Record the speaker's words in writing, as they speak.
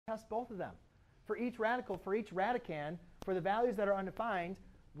test both of them. For each radical, for each radicand, for the values that are undefined,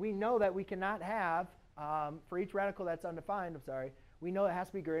 we know that we cannot have, for each radical that's undefined, we know it has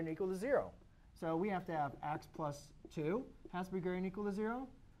to be greater than or equal to 0. So we have to have x plus 2 has to be greater than or equal to 0.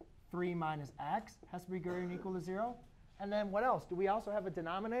 3 minus x has to be greater than or equal to 0. And then what else? Do we also have a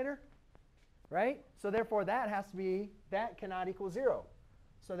denominator? Right? So therefore, that cannot equal 0.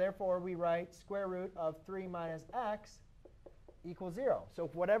 So therefore, we write square root of 3 minus x equals 0. So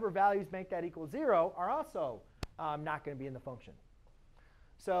whatever values make that equal 0 are also not going to be in the function.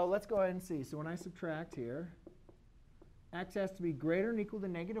 So let's go ahead and see. So when I subtract here, x has to be greater than or equal to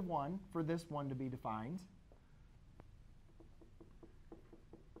 -1 for this one to be defined.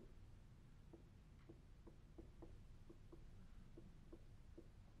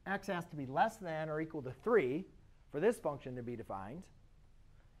 X has to be less than or equal to 3 for this function to be defined.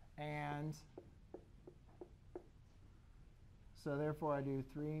 And so therefore, I do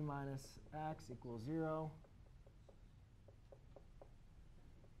 3 minus x equals 0.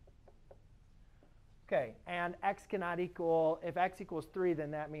 OK, and x cannot equal, if x equals 3, then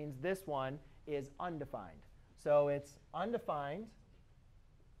that means this one is undefined. So it's undefined.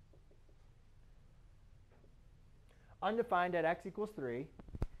 Undefined at x equals 3.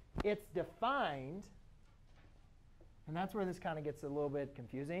 It's defined, and that's where this kind of gets a little bit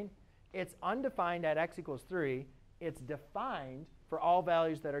confusing. It's undefined at x equals 3. It's defined for all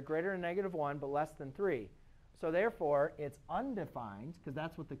values that are greater than -1 but less than 3. So therefore, it's undefined, because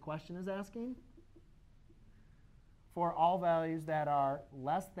that's what the question is asking, for all values that are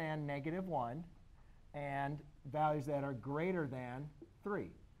less than -1 and values that are greater than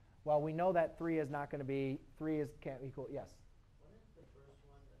 3. Well, we know that 3 is not going to be, can't equal, yes? Wouldn't the first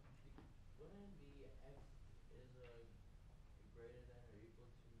one, wouldn't be x is greater than or equal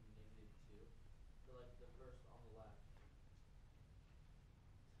to -2? So like the first on the left.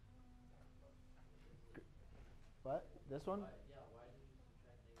 What? This one? Yeah, why did you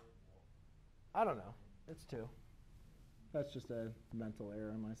subtract -1? I don't know. It's 2. That's just a mental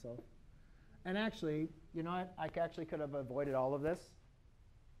error on myself. And actually, you know what? I actually could have avoided all of this.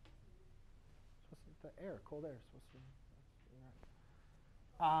 The air, cold air.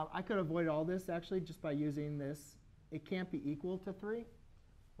 I could avoid all this, actually, just by using this. It can't be equal to 3.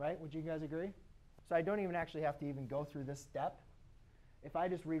 Right? Would you guys agree? So I don't even actually have to even go through this step. If I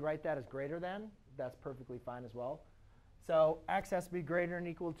just rewrite that as greater than, that's perfectly fine as well. So x has to be greater than or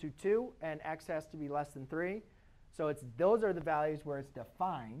equal to 2, and x has to be less than 3. So those are the values where it's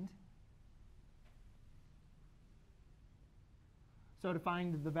defined. So to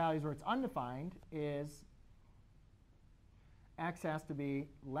find the values where it's undefined is x has to be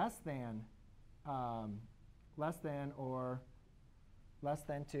less than or less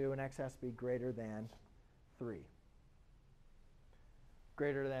than 2, and x has to be greater than 3.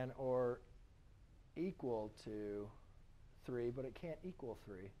 Greater than or equal to 3, but it can't equal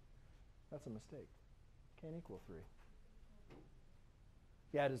 3. That's a mistake. Can't equal 3.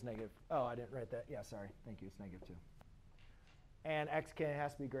 Yeah, it is negative. Oh, I didn't write that. Yeah, sorry. Thank you. It's -2. And x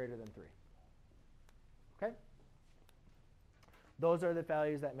has to be greater than 3. OK? Those are the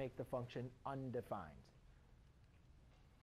values that make the function undefined.